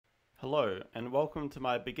Hello, and welcome to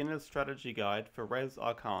my beginner's strategy guide for Res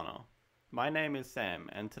Arcana. My name is Sam,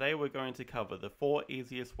 and today we're going to cover the 4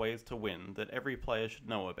 easiest ways to win that every player should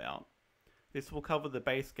know about. This will cover the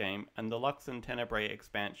base game and the Lux and Tenebrae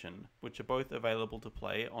expansion, which are both available to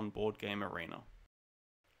play on Board Game Arena.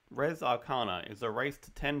 Res Arcana is a race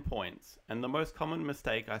to 10 points, and the most common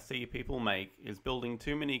mistake I see people make is building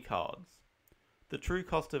too many cards. The true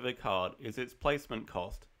cost of a card is its placement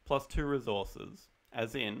cost plus 2 resources,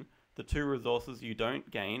 as in, the 2 resources you don't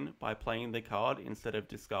gain by playing the card instead of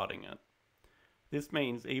discarding it. This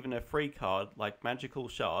means even a free card like Magical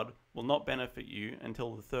Shard will not benefit you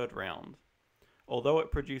until the 3rd round. Although it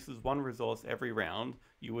produces 1 resource every round,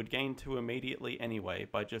 you would gain 2 immediately anyway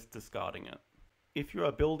by just discarding it. If you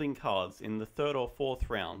are building cards in the 3rd or 4th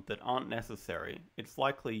round that aren't necessary, it's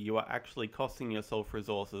likely you are actually costing yourself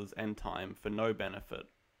resources and time for no benefit.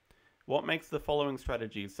 What makes the following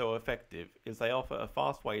strategies so effective is they offer a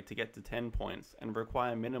fast way to get to 10 points and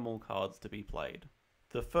require minimal cards to be played.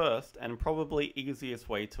 The first and probably easiest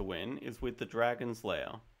way to win is with the Dragon's Lair.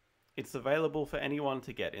 It's available for anyone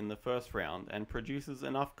to get in the first round and produces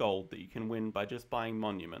enough gold that you can win by just buying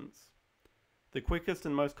monuments. The quickest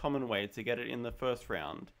and most common way to get it in the first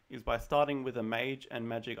round is by starting with a mage and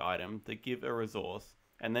magic item that give a resource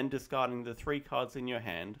and then discarding the 3 cards in your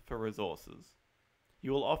hand for resources.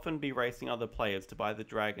 You will often be racing other players to buy the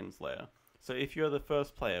Dragon's Lair, so if you are the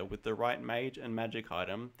first player with the right mage and magic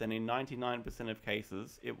item, then in 99% of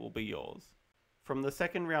cases it will be yours. From the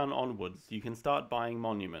second round onwards, you can start buying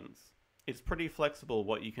monuments. It's pretty flexible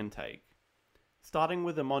what you can take. Starting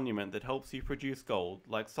with a monument that helps you produce gold,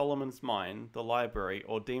 like Solomon's Mine, the Library,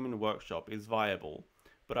 or Demon Workshop is viable,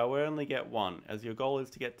 but I will only get 1 as your goal is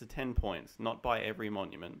to get to 10 points, not buy every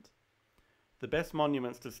monument. The best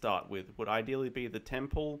monuments to start with would ideally be the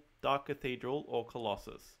Temple, Dark Cathedral, or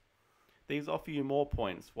Colossus. These offer you more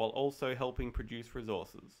points while also helping produce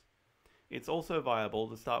resources. It's also viable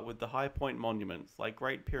to start with the high point monuments like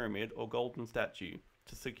Great Pyramid or Golden Statue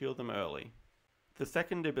to secure them early. The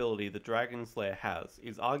second ability the Dragon's Lair has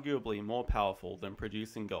is arguably more powerful than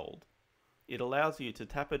producing gold. It allows you to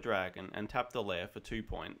tap a dragon and tap the lair for 2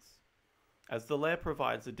 points. As the lair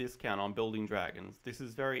provides a discount on building dragons, this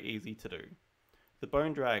is very easy to do. The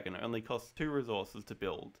Bone Dragon only costs 2 resources to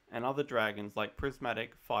build, and other dragons like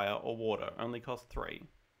Prismatic, Fire, or Water only cost 3.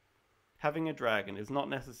 Having a dragon is not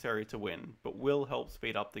necessary to win, but will help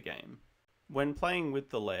speed up the game. When playing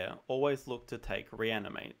with the lair, always look to take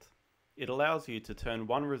Reanimate. It allows you to turn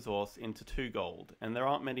 1 resource into 2 gold, and there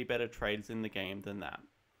aren't many better trades in the game than that.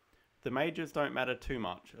 The mages don't matter too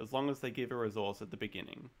much, as long as they give a resource at the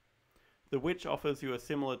beginning. The Witch offers you a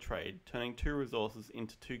similar trade, turning 2 resources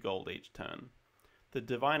into 2 gold each turn. The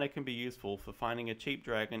Diviner can be useful for finding a cheap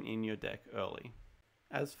dragon in your deck early.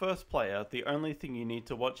 As first player, the only thing you need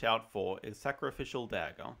to watch out for is Sacrificial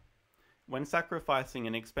Dagger. When sacrificing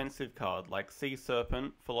an expensive card like Sea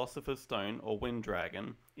Serpent, Philosopher's Stone, or Wind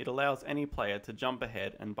Dragon, it allows any player to jump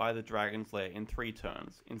ahead and buy the Dragon's Lair in 3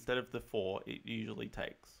 turns, instead of the 4 it usually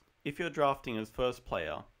takes. If you're drafting as first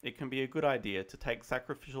player, it can be a good idea to take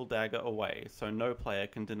Sacrificial Dagger away so no player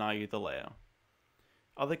can deny you the lair.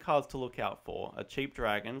 Other cards to look out for are Cheap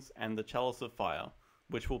Dragons and the Chalice of Fire,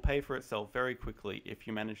 which will pay for itself very quickly if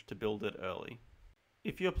you manage to build it early.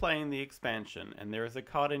 If you're playing the expansion and there is a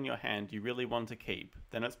card in your hand you really want to keep,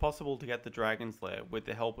 then it's possible to get the Dragon's Lair with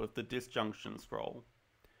the help of the Disjunction Scroll.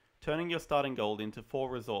 Turning your starting gold into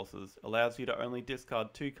 4 resources allows you to only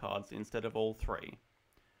discard 2 cards instead of all 3.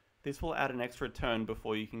 This will add an extra turn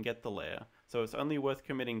before you can get the lair, so it's only worth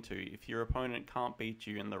committing to if your opponent can't beat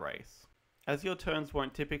you in the race. As your turns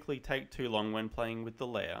won't typically take too long when playing with the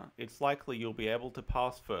lair, it's likely you'll be able to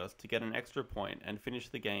pass first to get an extra point and finish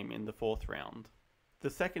the game in the 4th round. The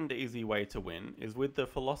second easy way to win is with the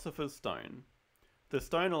Philosopher's Stone. The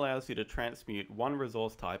stone allows you to transmute 1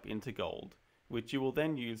 resource type into gold, which you will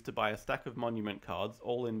then use to buy a stack of monument cards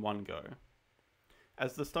all in one go.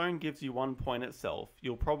 As the stone gives you 1 point itself,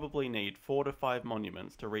 you'll probably need 4 to 5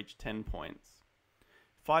 monuments to reach 10 points.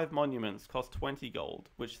 5 monuments cost 20 gold,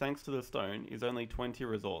 which thanks to the stone is only 20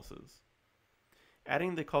 resources.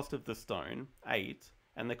 Adding the cost of the stone, 8,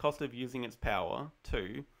 and the cost of using its power,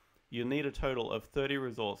 2, you'll need a total of 30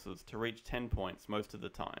 resources to reach 10 points most of the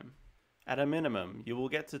time. At a minimum, you will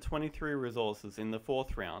get to 23 resources in the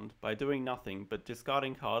 4th round by doing nothing but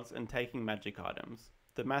discarding cards and taking magic items.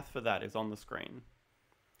 The math for that is on the screen.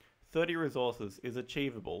 30 resources is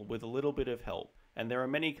achievable with a little bit of help, and there are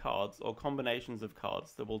many cards or combinations of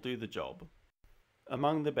cards that will do the job.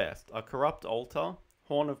 Among the best are Corrupt Altar,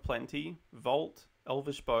 Horn of Plenty, Vault,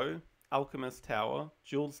 Elvish Bow, Alchemist Tower,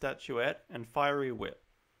 Jeweled Statuette, and Fiery Whip.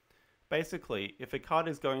 Basically, if a card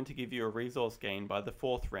is going to give you a resource gain by the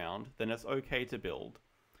 4th round, then it's okay to build.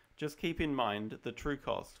 Just keep in mind the true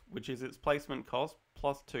cost, which is its placement cost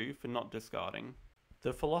plus 2 for not discarding.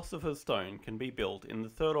 The Philosopher's Stone can be built in the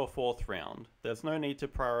 3rd or 4th round. There's no need to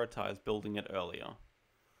prioritize building it earlier.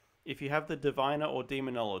 If you have the Diviner or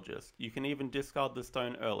Demonologist, you can even discard the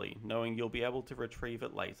stone early, knowing you'll be able to retrieve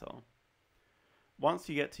it later. Once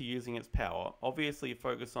you get to using its power, obviously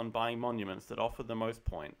focus on buying monuments that offer the most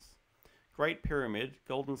points. Great Pyramid,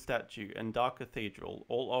 Golden Statue, and Dark Cathedral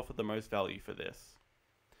all offer the most value for this.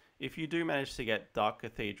 If you do manage to get Dark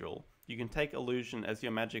Cathedral, you can take Illusion as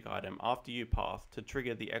your magic item after you pass to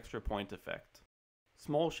trigger the extra point effect.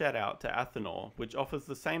 Small shout out to Athanor, which offers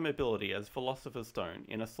the same ability as Philosopher's Stone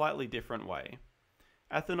in a slightly different way.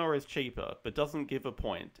 Athanor is cheaper, but doesn't give a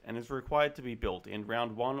point, and is required to be built in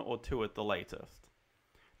round 1 or 2 at the latest.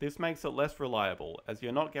 This makes it less reliable, as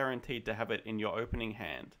you're not guaranteed to have it in your opening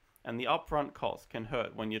hand, and the upfront cost can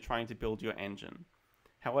hurt when you're trying to build your engine.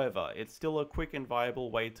 However, it's still a quick and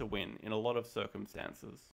viable way to win in a lot of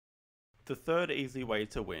circumstances. The third easy way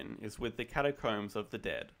to win is with the Catacombs of the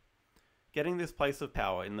Dead. Getting this place of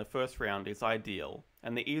power in the first round is ideal,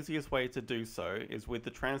 and the easiest way to do so is with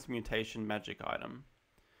the Transmutation magic item.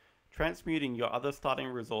 Transmuting your other starting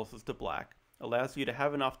resources to black allows you to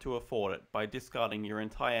have enough to afford it by discarding your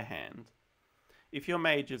entire hand. If your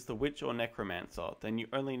mage is the Witch or Necromancer, then you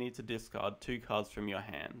only need to discard 2 cards from your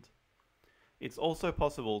hand. It's also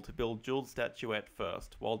possible to build Jeweled Statuette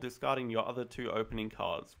first, while discarding your other 2 opening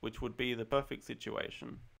cards, which would be the perfect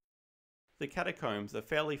situation. The Catacombs are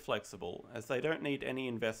fairly flexible, as they don't need any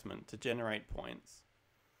investment to generate points.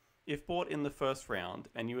 If bought in the first round,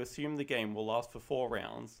 and you assume the game will last for 4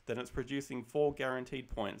 rounds, then it's producing 4 guaranteed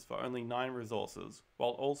points for only 9 resources,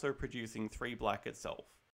 while also producing 3 black itself.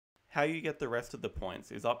 How you get the rest of the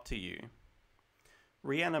points is up to you.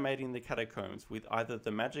 Reanimating the Catacombs with either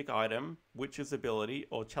the magic item, Witch's ability,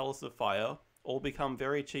 or Chalice of Fire all become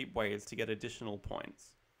very cheap ways to get additional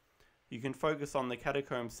points. You can focus on the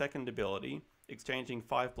Catacombs' second ability, exchanging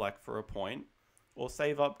 5 black for a point, or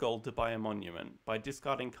save up gold to buy a monument by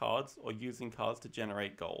discarding cards or using cards to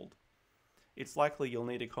generate gold. It's likely you'll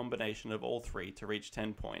need a combination of all 3 to reach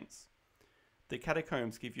 10 points. The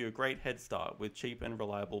Catacombs give you a great head start with cheap and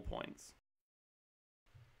reliable points.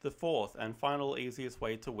 The fourth and final easiest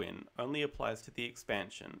way to win only applies to the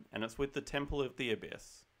expansion, and it's with the Temple of the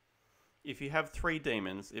Abyss. If you have 3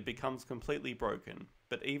 demons, it becomes completely broken,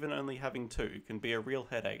 but even only having 2 can be a real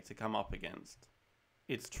headache to come up against.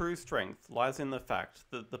 Its true strength lies in the fact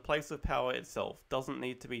that the place of power itself doesn't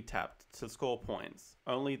need to be tapped to score points,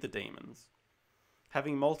 only the demons.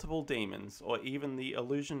 Having multiple demons, or even the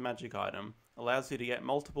illusion magic item, allows you to get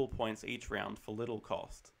multiple points each round for little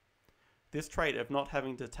cost. This trait of not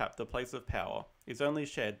having to tap the place of power is only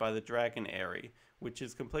shared by the Dragon Aerie, which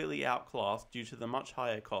is completely outclassed due to the much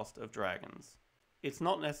higher cost of dragons. It's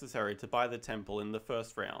not necessary to buy the temple in the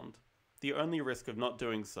first round. The only risk of not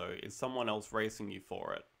doing so is someone else racing you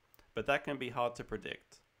for it, but that can be hard to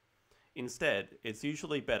predict. Instead, it's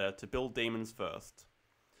usually better to build demons first.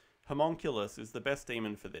 Homunculus is the best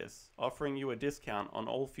demon for this, offering you a discount on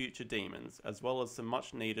all future demons as well as some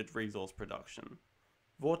much needed resource production.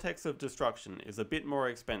 Vortex of Destruction is a bit more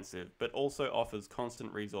expensive, but also offers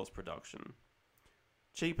constant resource production.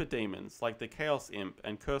 Cheaper demons like the Chaos Imp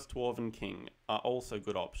and Cursed Dwarven King are also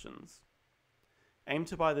good options. Aim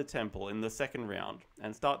to buy the temple in the second round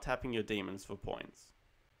and start tapping your demons for points.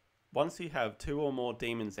 Once you have 2 or more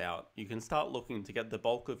demons out, you can start looking to get the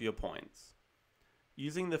bulk of your points.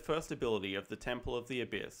 Using the first ability of the Temple of the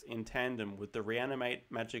Abyss in tandem with the Reanimate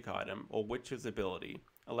magic item or Witch's ability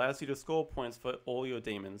allows you to score points for all your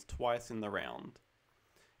demons twice in the round.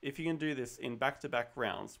 If you can do this in back-to-back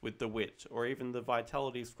rounds with the Witch or even the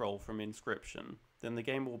Vitality Scroll from Inscription, then the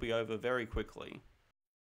game will be over very quickly.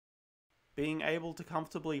 Being able to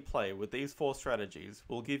comfortably play with these 4 strategies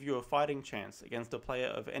will give you a fighting chance against a player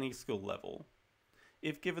of any skill level.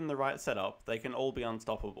 If given the right setup, they can all be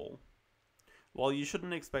unstoppable. While you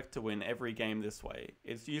shouldn't expect to win every game this way,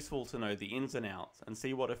 it's useful to know the ins and outs and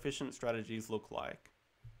see what efficient strategies look like.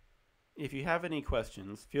 If you have any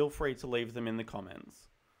questions, feel free to leave them in the comments.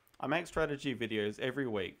 I make strategy videos every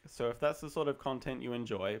week, so if that's the sort of content you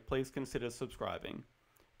enjoy, please consider subscribing.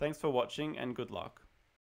 Thanks for watching and good luck.